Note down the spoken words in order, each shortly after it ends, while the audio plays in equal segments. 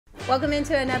Welcome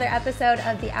into another episode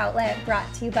of The Outlet,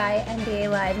 brought to you by NBA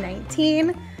Live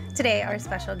 19. Today, our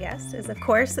special guest is, of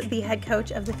course, the head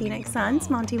coach of the Phoenix Suns,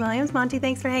 Monty Williams. Monty,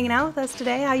 thanks for hanging out with us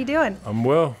today. How you doing? I'm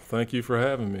well. Thank you for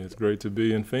having me. It's great to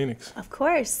be in Phoenix. Of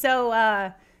course.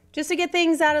 So, just to get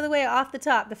things out of the way off the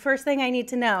top, the first thing I need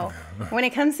to know, when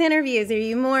it comes to interviews, are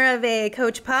you more of a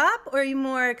Coach Pop or are you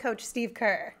more Coach Steve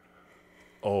Kerr?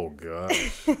 Oh,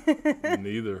 gosh.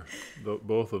 Neither.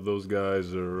 Both of those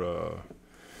guys are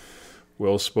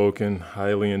well-spoken,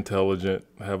 highly intelligent,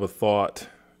 have a thought,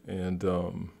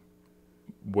 and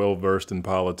well-versed in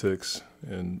politics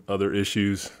and other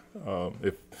issues.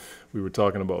 If we were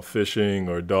talking about fishing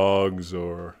or dogs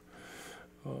or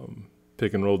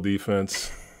pick-and-roll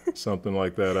defense, something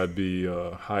like that, I'd be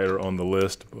higher on the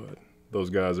list. But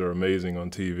those guys are amazing on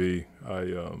TV.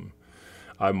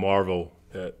 I marvel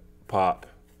at Pop,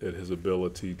 at his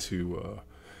ability to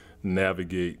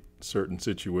navigate certain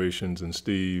situations, and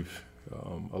Steve,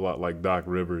 a lot like Doc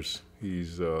Rivers,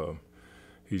 he's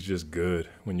just good.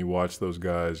 When you watch those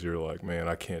guys, you're like, man,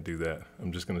 I can't do that.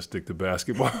 I'm just going to stick to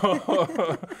basketball.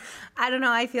 I don't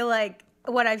know. I feel like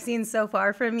what I've seen so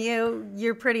far from you,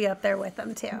 you're pretty up there with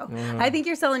them, too. I think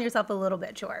you're selling yourself a little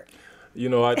bit short. You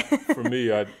know, for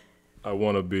me, I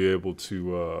want to be able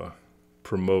to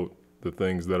promote the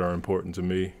things that are important to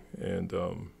me. And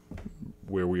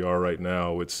where we are right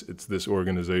now, it's this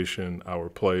organization, our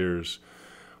players,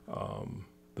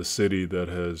 the city that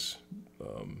has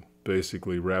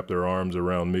basically wrapped their arms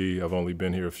around me. I've only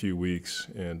been here a few weeks,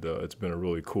 and it's been a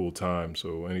really cool time.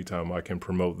 So anytime I can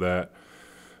promote that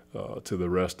to the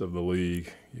rest of the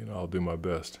league, you know, I'll do my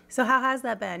best. So how has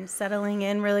that been? Settling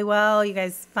in really well? You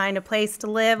guys find a place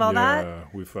to live, all that? Yeah,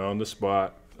 we found a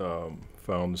spot,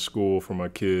 found a school for my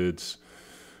kids.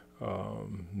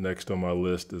 Next on my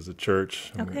list is a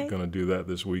church. I'm going to do that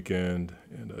this weekend.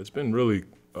 And it's been really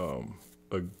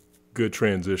a good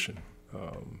transition.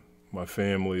 My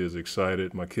family is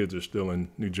excited. My kids are still in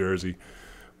New Jersey.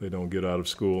 They don't get out of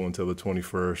school until the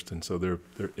 21st, and so they're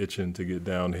itching to get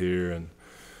down here. And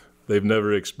they've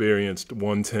never experienced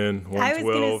 110, 112. I was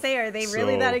going to say, are they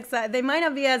really that excited? They might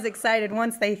not be as excited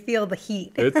once they feel the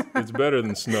heat. It's better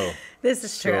than snow. This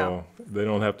is true. So they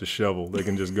don't have to shovel. They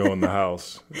can just go in the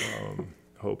house.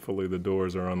 Hopefully the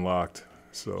doors are unlocked.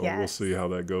 So We'll see how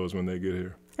that goes when they get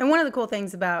here. And one of the cool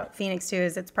things about Phoenix, too,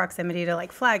 is its proximity to,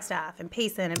 like, Flagstaff and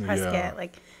Payson and Prescott. Yeah.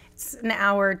 Like, it's an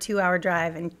hour, 2-hour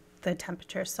drive, and the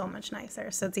temperature is so much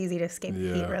nicer. So it's easy to escape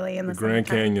the heat, really, in the Grand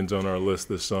Canyon's on our list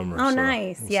this summer. Oh, so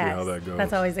nice. We'll see how that goes.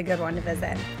 That's always a good one to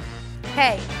visit.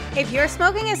 Hey, if you're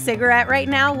smoking a cigarette right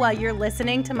now while you're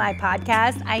listening to my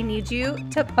podcast, I need you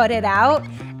to put it out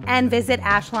and visit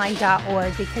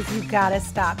ashline.org, because you've got to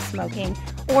stop smoking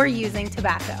or using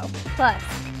tobacco. Plus,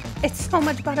 it's so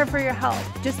much better for your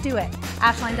health. Just do it.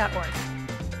 ashline.org.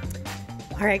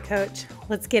 All right, Coach,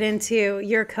 let's get into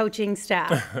your coaching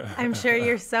staff. I'm sure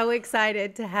you're so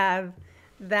excited to have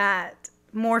that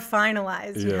more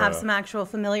finalized and have some actual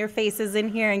familiar faces in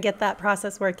here and get that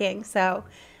process working. So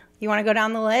you want to go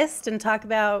down the list and talk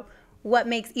about what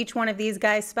makes each one of these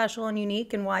guys special and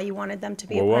unique and why you wanted them to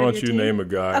be a part of your team? Well, why don't you name a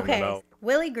guy? Okay,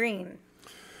 Willie Green.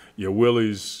 Yeah,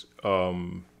 Willie's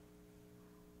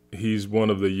he's one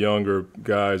of the younger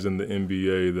guys in the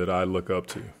NBA that I look up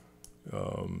to.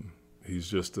 He's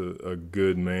just a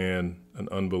good man, an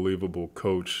unbelievable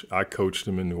coach. I coached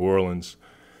him in New Orleans.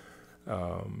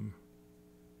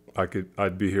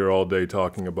 I'd be here all day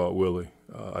talking about Willie.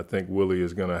 I think Willie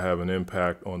is going to have an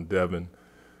impact on Devin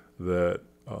that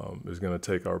is going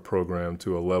to take our program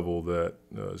to a level that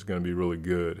is going to be really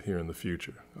good here in the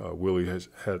future. Willie has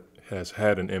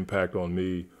had an impact on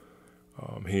me.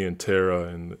 He and Tara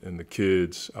and the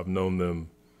kids, I've known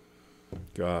them,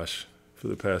 gosh, for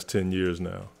the past 10 years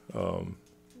now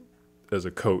as a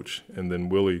coach. And then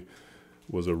Willie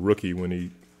was a rookie when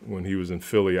he was in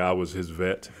Philly. I was his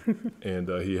vet, and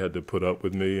he had to put up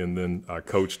with me. And then I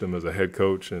coached him as a head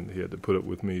coach, and he had to put up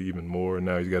with me even more. And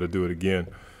now he's got to do it again.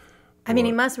 I mean,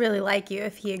 he must really like you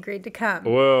if he agreed to come.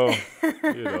 Well,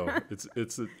 you know,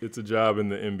 it's a job in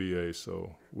the NBA,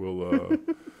 so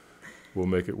we'll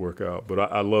make it work out.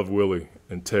 But I love Willie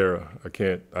and Tara.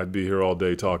 I'd be here all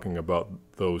day talking about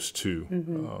those two.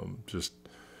 Just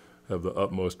have the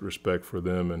utmost respect for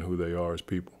them and who they are as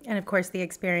people. And, of course, the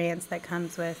experience that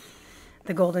comes with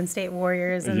the Golden State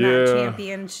Warriors and that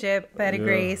championship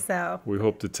pedigree. So we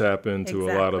hope to tap into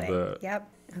a lot of that. Yep.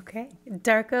 Okay.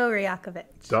 Darko Rajakovic.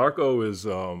 Darko is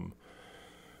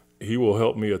he will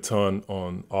help me a ton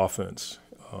on offense.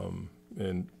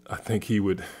 And I think he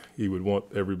would want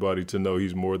everybody to know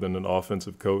he's more than an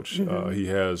offensive coach. He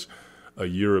has a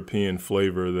European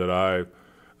flavor that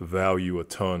value a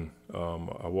ton.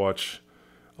 I watch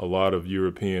a lot of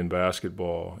European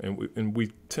basketball, and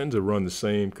we tend to run the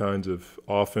same kinds of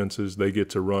offenses. They get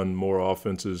to run more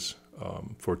offenses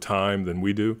for time than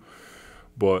we do.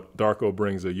 But Darko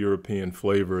brings a European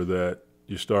flavor that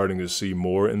you're starting to see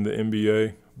more in the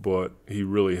NBA, but he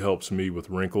really helps me with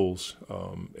wrinkles,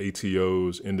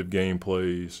 ATOs, end-of-game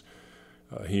plays.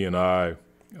 He and I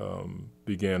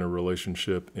began a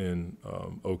relationship in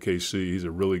OKC. He's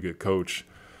a really good coach.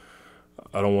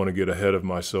 I don't want to get ahead of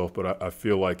myself, but I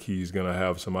feel like he's going to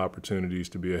have some opportunities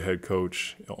to be a head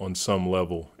coach on some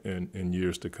level in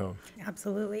years to come.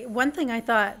 Absolutely. One thing I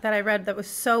thought that I read that was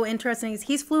so interesting is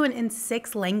he's fluent in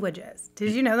 6 languages.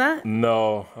 Did you know that?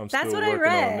 No, I'm That's still what I working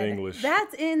read. on English.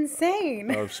 That's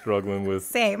insane. I'm struggling with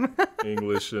Same.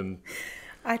 English and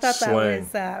I thought slang.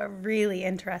 that was really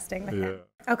interesting with him.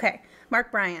 Yeah. Okay,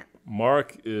 Mark Bryant.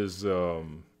 Mark is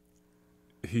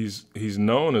he's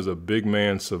known as a big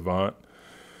man savant.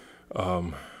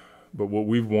 But what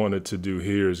we've wanted to do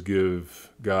here is give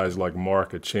guys like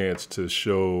Mark a chance to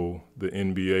show the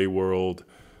NBA world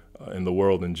and the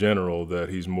world in general that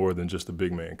he's more than just a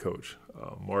big man coach.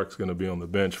 Mark's going to be on the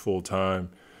bench full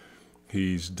time.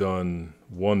 He's done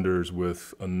wonders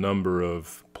with a number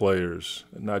of players,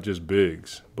 not just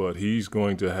bigs, but he's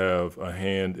going to have a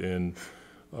hand in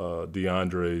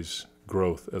DeAndre's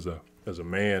growth as a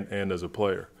man and as a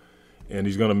player. And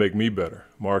he's going to make me better.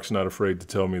 Mark's not afraid to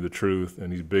tell me the truth,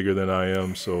 and he's bigger than I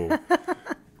am, so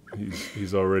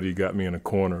he's already got me in a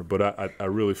corner. But I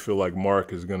really feel like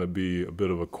Mark is going to be a bit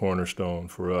of a cornerstone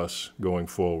for us going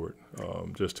forward,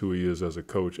 just who he is as a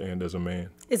coach and as a man.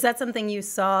 Is that something you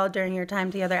saw during your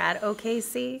time together at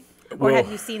OKC? Or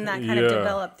have you seen that kind of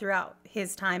develop throughout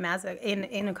his time as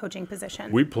in a coaching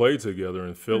position? We played together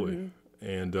in Philly,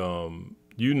 and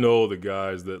you know the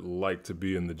guys that like to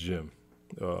be in the gym.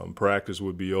 Practice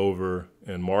would be over,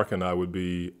 and Mark and I would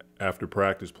be after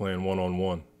practice playing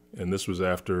one-on-one. And this was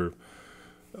after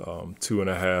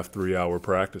 2.5, 3-hour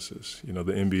practices. You know,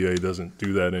 the NBA doesn't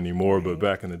do that anymore, but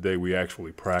back in the day we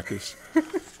actually practiced.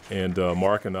 And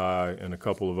Mark and I and a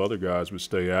couple of other guys would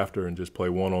stay after and just play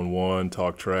one-on-one,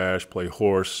 talk trash, play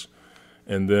horse.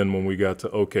 And then when we got to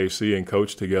OKC and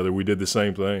coach together, we did the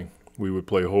same thing. We would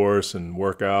play horse and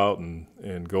work out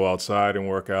and go outside and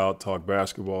work out, talk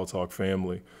basketball, talk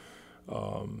family.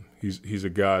 He's a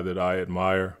guy that I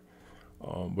admire,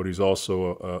 but he's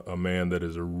also a man that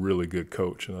is a really good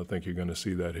coach, and I think you're going to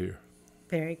see that here.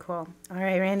 Very cool. All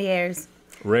right, Randy Ayers.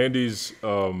 Randy's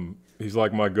he's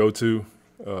like my go-to.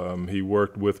 He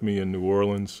worked with me in New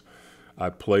Orleans. I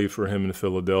played for him in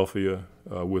Philadelphia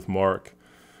with Mark.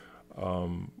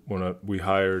 When we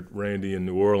hired Randy in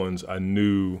New Orleans, I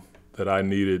knew that I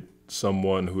needed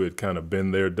someone who had kind of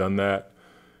been there, done that,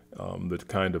 the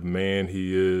kind of man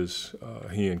he is.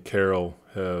 He and Carol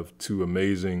have 2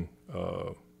 amazing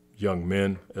young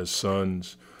men as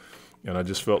sons, and I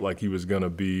just felt like he was going to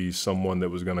be someone that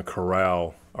was going to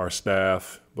corral our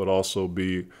staff, but also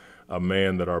be a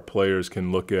man that our players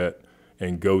can look at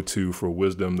and go to for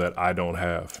wisdom that I don't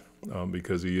have,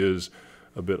 because he is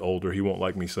a bit older. He won't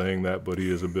like me saying that, but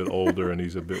he is a bit older and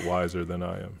he's a bit wiser than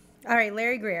I am. All right,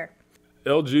 Larry Greer.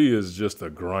 LG is just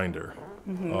a grinder.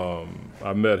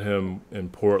 I met him in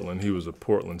Portland. He was a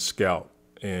Portland scout.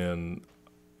 And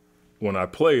when I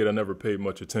played, I never paid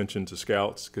much attention to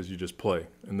scouts because you just play.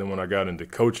 And then when I got into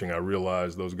coaching, I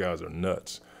realized those guys are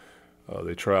nuts.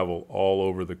 They travel all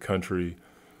over the country.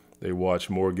 They watch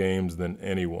more games than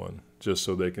anyone just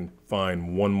so they can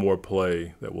find one more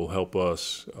play that will help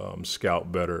us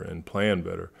scout better and plan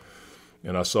better.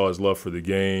 And I saw his love for the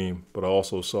game, but I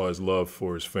also saw his love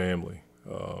for his family.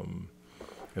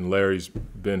 And Larry's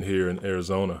been here in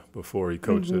Arizona before. He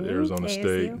coached at Arizona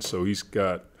State. And so he's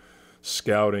got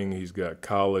scouting, he's got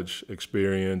college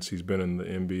experience, he's been in the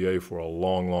NBA for a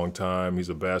long, long time. He's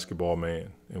a basketball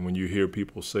man. And when you hear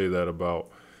people say that about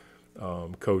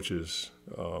coaches,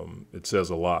 it says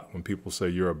a lot. When people say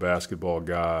you're a basketball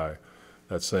guy,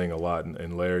 that's saying a lot,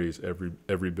 and Larry's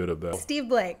every bit of that. Steve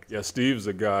Blake. Yeah, Steve's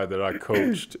a guy that I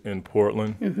coached in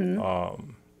Portland.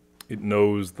 He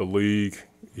knows the league.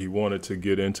 He wanted to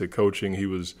get into coaching. He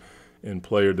was in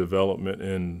player development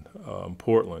in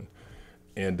Portland.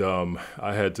 And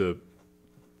I had to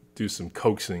do some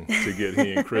coaxing to get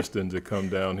he and Kristen to come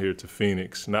down here to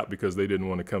Phoenix, not because they didn't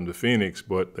want to come to Phoenix,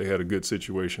 but they had a good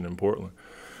situation in Portland.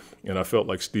 And I felt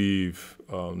like Steve,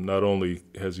 not only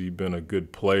has he been a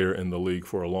good player in the league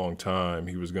for a long time,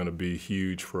 he was going to be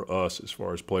huge for us as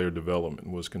far as player development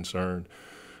was concerned.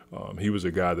 He was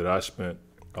a guy that I spent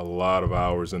a lot of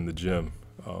hours in the gym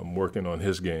working on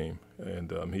his game.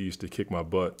 And he used to kick my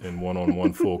butt in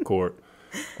one-on-one full court.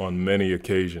 on many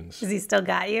occasions. Has he still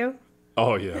got you?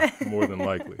 Oh, yeah, more than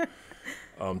likely.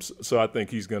 So I think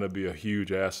he's going to be a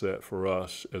huge asset for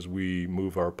us as we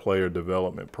move our player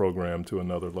development program to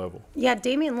another level. Yeah,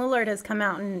 Damian Lillard has come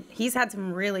out and he's had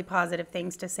some really positive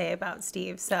things to say about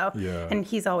Steve. So, yeah. And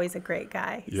he's always a great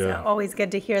guy. Yeah. So always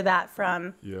good to hear that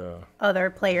from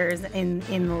other players in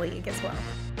the league as well.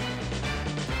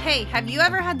 Hey, have you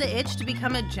ever had the itch to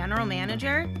become a general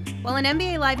manager? Well, in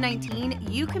NBA Live 19,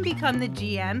 you can become the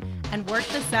GM and work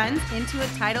the Suns into a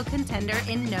title contender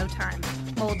in no time.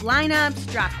 Mold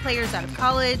lineups, draft players out of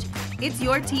college. It's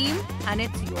your team and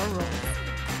it's your rules.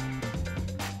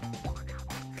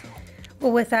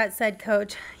 Well, with that said,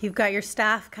 Coach, you've got your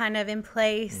staff kind of in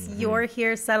place. Mm-hmm. You're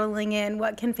here settling in.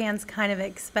 What can fans kind of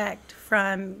expect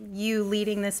from you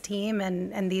leading this team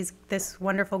and this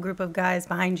wonderful group of guys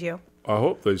behind you? I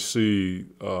hope they see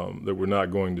that we're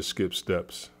not going to skip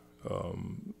steps.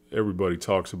 Everybody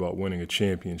talks about winning a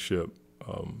championship.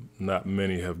 Not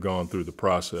many have gone through the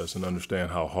process and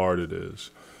understand how hard it is.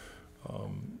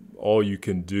 All you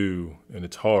can do, and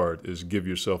it's hard, is give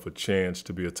yourself a chance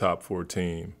to be a top 4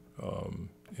 team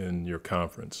in your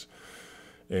conference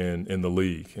and in the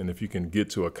league. And if you can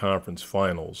get to a conference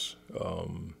finals,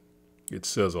 it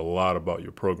says a lot about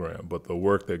your program, but the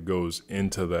work that goes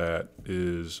into that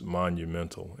is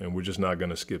monumental, and we're just not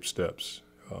going to skip steps.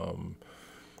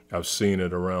 I've seen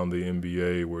it around the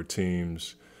NBA where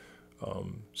teams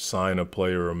sign a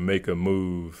player or make a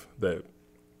move that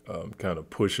kind of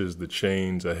pushes the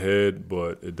chains ahead,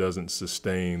 but it doesn't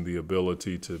sustain the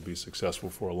ability to be successful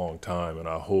for a long time. And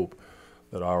I hope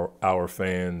that our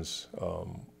fans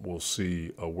will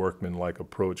see a workman-like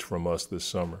approach from us this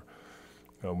summer.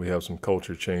 We have some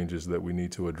culture changes that we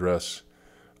need to address.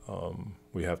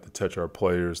 We have to touch our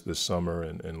players this summer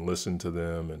and listen to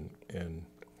them and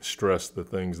stress the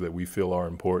things that we feel are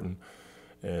important.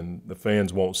 And the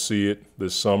fans won't see it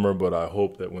this summer, but I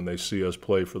hope that when they see us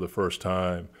play for the first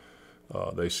time,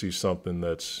 they see something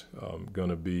that's going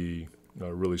to be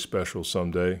really special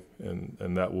someday.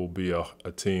 And that will be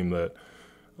a team that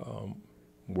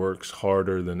works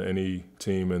harder than any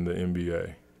team in the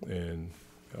NBA. And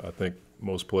I think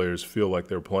most players feel like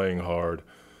they're playing hard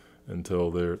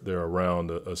until they're around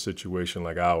a situation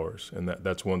like ours. And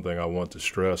that's one thing I want to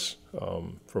stress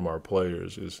from our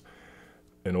players is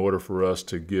in order for us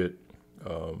to get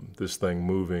this thing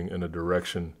moving in a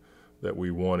direction that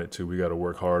we want it to, we got to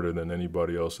work harder than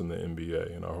anybody else in the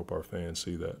NBA, and I hope our fans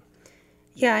see that.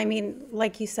 Yeah, I mean,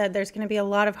 like you said, there's going to be a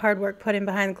lot of hard work put in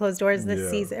behind the closed doors this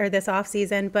season or this off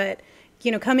season, but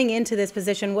coming into this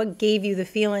position, what gave you the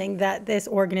feeling that this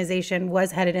organization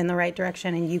was headed in the right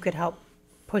direction and you could help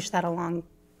push that along?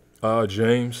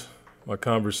 James, my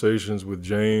conversations with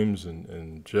James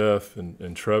and Jeff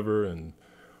and Trevor, and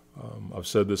I've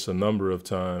said this a number of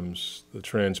times, the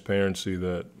transparency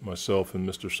that myself and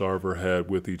Mr. Sarver had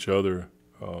with each other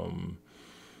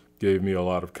gave me a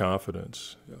lot of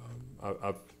confidence.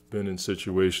 I've been in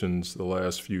situations the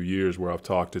last few years where I've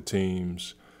talked to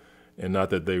teams, and not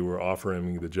that they were offering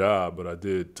me the job, but I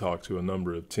did talk to a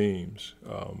number of teams.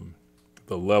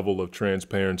 The level of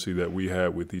transparency that we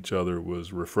had with each other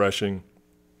was refreshing,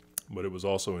 but it was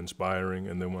also inspiring.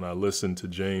 And then when I listened to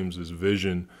James's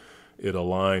vision, it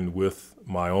aligned with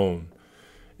my own.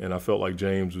 And I felt like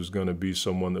James was going to be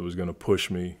someone that was going to push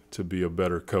me to be a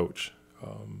better coach.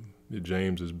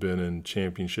 James has been in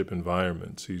championship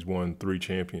environments. He's won 3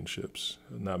 championships.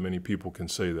 Not many people can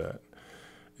say that.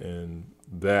 And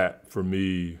that, for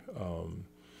me,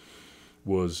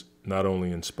 was not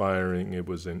only inspiring, it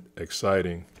was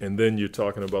exciting. And then you're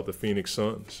talking about the Phoenix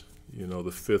Suns, the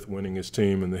 5th winningest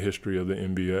team in the history of the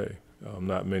NBA.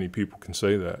 Not many people can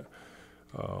say that.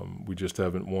 We just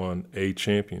haven't won a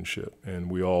championship,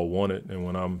 and we all want it. And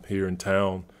when I'm here in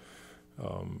town,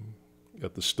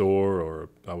 at the store, or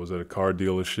I was at a car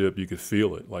dealership, you could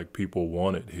feel it, like people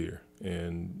want it here.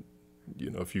 And,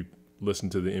 if you listen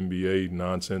to the NBA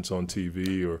nonsense on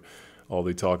TV, or all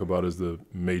they talk about is the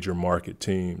major market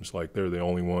teams, like they're the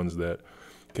only ones that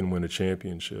can win a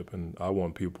championship. And I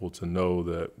want people to know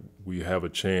that we have a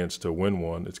chance to win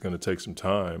one. It's going to take some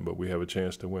time, but we have a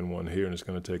chance to win one here, and it's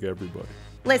going to take everybody.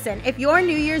 Listen, if your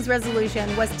New Year's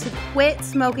resolution was to quit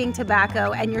smoking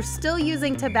tobacco and you're still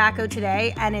using tobacco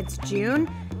today and it's June,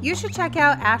 you should check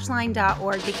out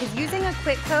ashline.org, because using a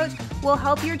quit coach will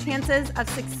help your chances of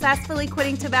successfully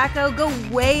quitting tobacco go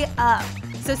way up.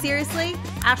 So seriously,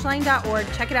 ashline.org,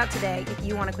 check it out today if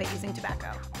you want to quit using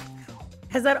tobacco.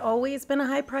 Has that always been a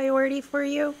high priority for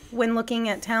you when looking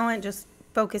at talent, just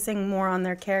focusing more on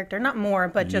their character? Not more,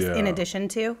 but just in addition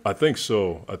to? I think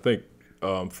so. I think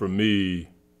for me,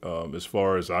 as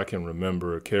far as I can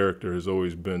remember, character has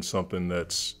always been something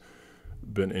that's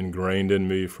been ingrained in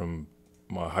me from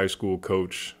my high school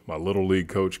coach, my little league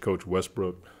coach, Coach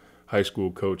Westbrook, high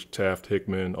school coach Taft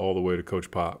Hickman, all the way to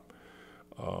Coach Pop.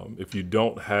 If you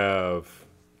don't have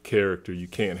character, you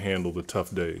can't handle the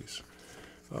tough days.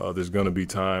 There's going to be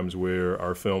times where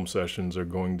our film sessions are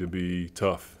going to be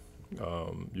tough.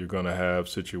 You're going to have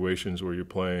situations where you're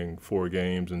playing 4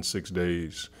 games in 6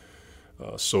 days,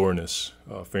 soreness,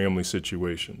 family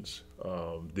situations,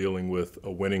 dealing with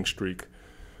a winning streak,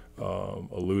 a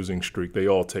losing streak. They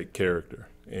all take character.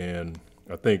 And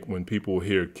I think when people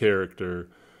hear character,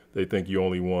 they think you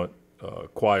only want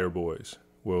choir boys.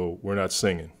 Well, we're not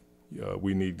singing.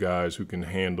 We need guys who can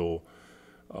handle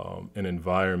an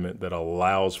environment that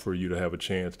allows for you to have a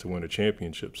chance to win a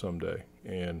championship someday.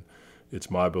 And it's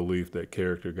my belief that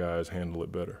character guys handle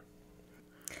it better.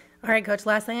 All right, Coach,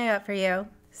 last thing I got for you,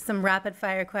 some rapid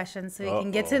fire questions so we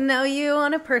can get to know you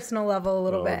on a personal level a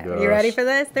little bit. Are you ready for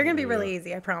this? They're going to be really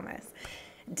easy, I promise.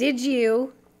 Did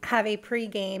you have a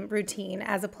pregame routine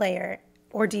as a player,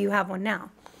 or do you have one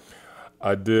now?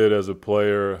 I did as a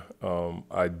player.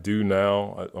 I do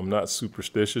now. I'm not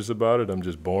superstitious about it. I'm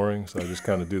just boring, so I just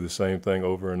kind of do the same thing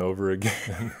over and over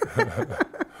again.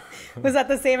 Was that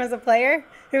the same as a player?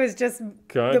 It was just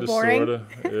kind of, boring? sort of.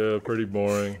 Yeah, pretty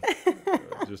boring.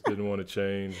 I just didn't want to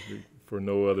change for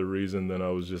no other reason than I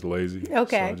was just lazy.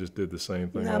 Okay. So I just did the same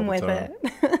thing I'm all the with time.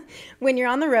 it. When you're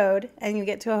on the road and you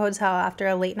get to a hotel after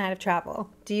a late night of travel,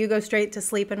 do you go straight to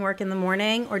sleep and work in the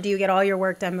morning, or do you get all your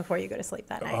work done before you go to sleep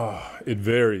that night? It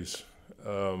varies.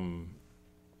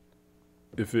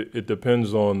 If it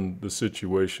depends on the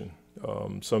situation.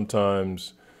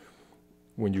 Sometimes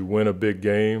when you win a big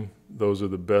game, those are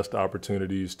the best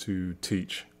opportunities to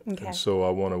teach. Okay. And so I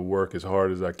want to work as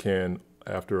hard as I can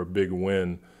after a big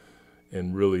win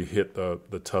and really hit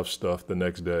the tough stuff the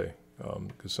next day.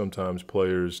 Because sometimes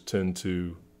players tend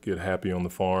to get happy on the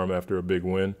farm after a big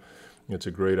win. It's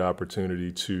a great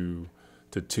opportunity to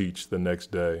teach the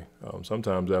next day.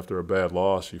 Sometimes after a bad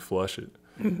loss, you flush it.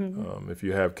 Mm-hmm. If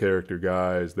you have character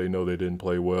guys, they know they didn't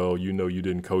play well. You know you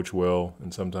didn't coach well,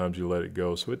 and sometimes you let it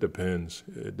go. So it depends.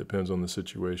 It depends on the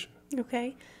situation.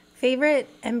 Okay. Favorite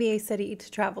NBA city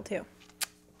to travel to?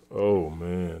 Oh,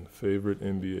 man. Favorite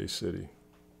NBA city.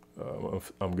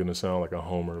 I'm going to sound like a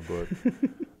homer, but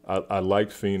I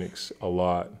liked Phoenix a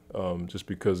lot just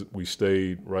because we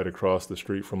stayed right across the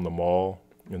street from the mall,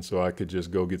 and so I could just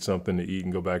go get something to eat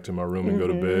and go back to my room and go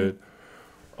to bed.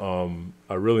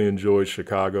 I really enjoyed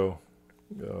Chicago.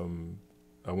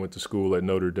 I went to school at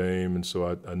Notre Dame, and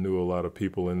so I knew a lot of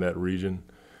people in that region.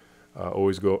 I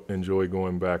always enjoy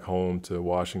going back home to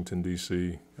Washington,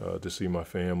 D.C. To see my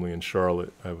family in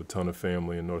Charlotte. I have a ton of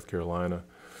family in North Carolina.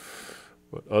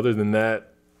 But other than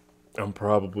that, I'm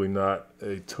probably not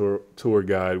a tour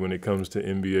guide when it comes to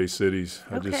NBA cities.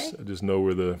 Okay. I just know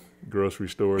where the grocery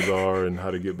stores are and how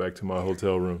to get back to my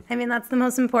hotel room. I mean, that's the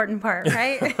most important part,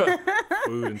 right?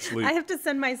 Food and sleep. I have to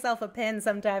send myself a pin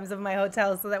sometimes of my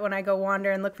hotel so that when I go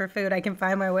wander and look for food, I can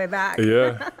find my way back.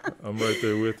 Yeah, I'm right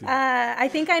there with you. I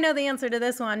think I know the answer to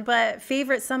this one, but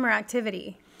favorite summer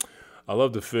activity? I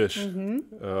love to fish.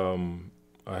 Mm-hmm.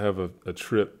 I have a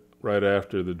trip right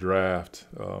after the draft.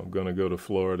 I'm going to go to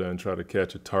Florida and try to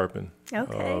catch a tarpon.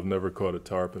 Okay. I've never caught a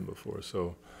tarpon before,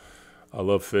 so I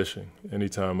love fishing.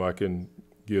 Anytime I can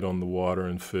get on the water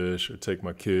and fish or take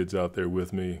my kids out there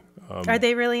with me. Are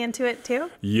they really into it too?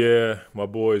 Yeah, my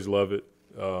boys love it.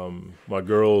 My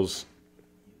girls,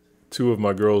 2 of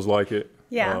my girls like it.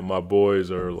 Yeah. My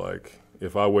boys are like,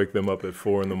 if I wake them up at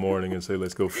 4 a.m. and say,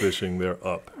 let's go fishing, they're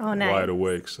up, wide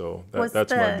awake. So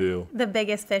that's my deal. The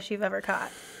biggest fish you've ever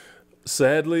caught?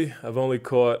 Sadly, I've only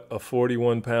caught a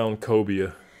 41-pound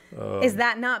cobia. Is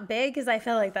that not big? Because I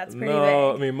feel like that's pretty big.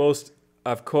 No, I mean,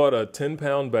 I've caught a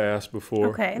 10-pound bass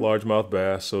before, largemouth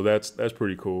bass, so that's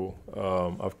pretty cool.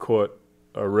 I've caught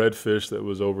a redfish that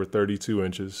was over 32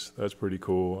 inches. That's pretty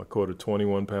cool. I caught a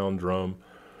 21-pound drum,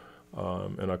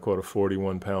 and I caught a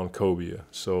 41-pound cobia.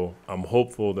 So I'm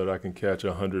hopeful that I can catch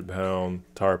a 100-pound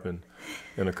tarpon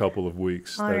in a couple of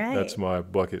weeks. That's my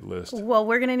bucket list. Well,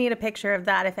 we're going to need a picture of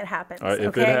that if it happens.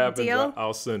 If it happens, Deal?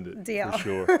 I'll send it. Deal. For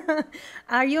sure.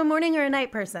 Are you a morning or a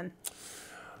night person?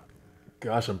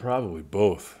 Gosh, I'm probably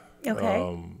both.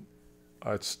 Okay.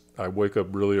 I wake up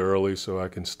really early so I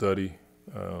can study,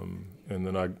 and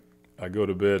then I go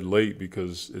to bed late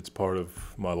because it's part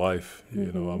of my life. Mm-hmm.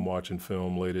 You know, I'm watching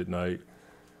film late at night.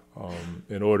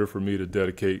 In order for me to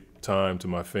dedicate time to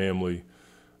my family,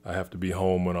 I have to be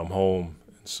home when I'm home.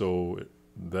 And so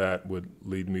that would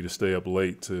lead me to stay up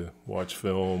late to watch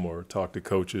film or talk to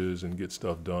coaches and get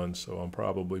stuff done. So I'm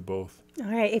probably both.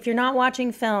 All right. If you're not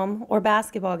watching film or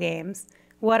basketball games,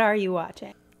 what are you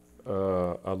watching?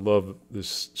 I love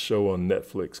this show on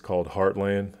Netflix called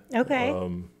Heartland. Okay.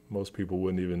 Most people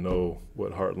wouldn't even know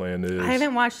what Heartland is. I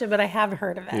haven't watched it, but I have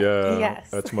heard of it. Yeah, yes.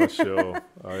 That's my show.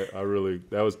 I really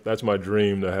that's my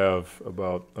dream, to have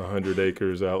about 100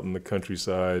 acres out in the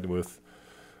countryside with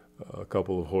a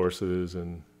couple of horses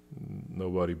and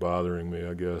nobody bothering me,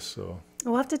 I guess. So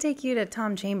we'll have to take you to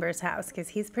Tom Chambers' house because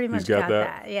he's pretty much got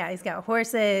that. Yeah, he's got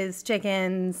horses,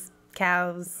 chickens,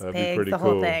 cows, That'd be pigs, pretty the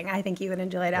whole cool. thing. I think you would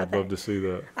enjoy it out I'd there. love to see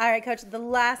that. All right, Coach, the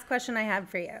last question I have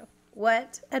for you.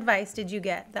 What advice did you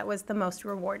get that was the most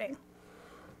rewarding?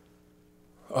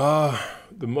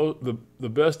 The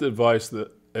best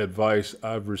advice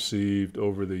I've received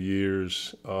over the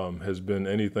years has been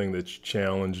anything that's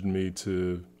challenged me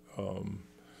to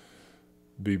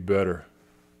be better.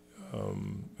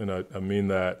 And I mean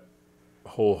that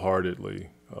wholeheartedly.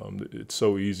 It's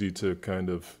so easy to kind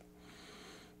of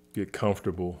get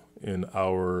comfortable in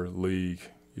our league.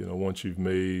 You know, once you've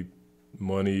made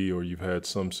money or you've had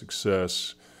some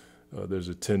success, there's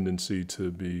a tendency to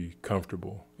be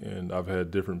comfortable. And I've had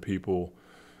different people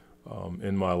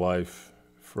in my life,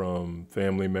 from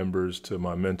family members to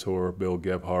my mentor, Bill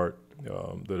Gebhardt,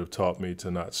 that have taught me to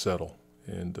not settle.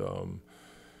 And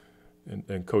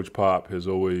Coach Pop has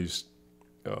always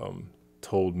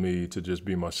told me to just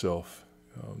be myself.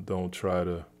 Don't try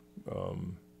to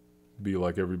be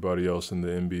like everybody else in the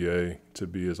NBA, to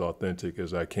be as authentic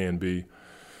as I can be.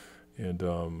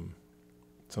 And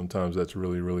sometimes that's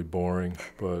really, really boring,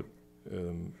 but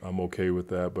I'm okay with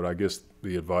that. But I guess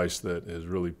the advice that has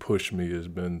really pushed me has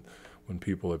been when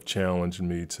people have challenged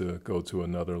me to go to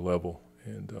another level.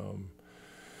 And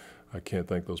I can't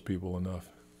thank those people enough.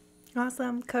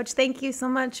 Awesome. Coach, thank you so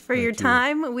much for your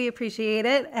time. We appreciate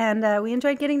it, and we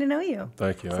enjoyed getting to know you.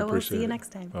 Thank you. I appreciate it. So we'll see you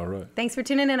next time. All right. Thanks for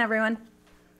tuning in, everyone.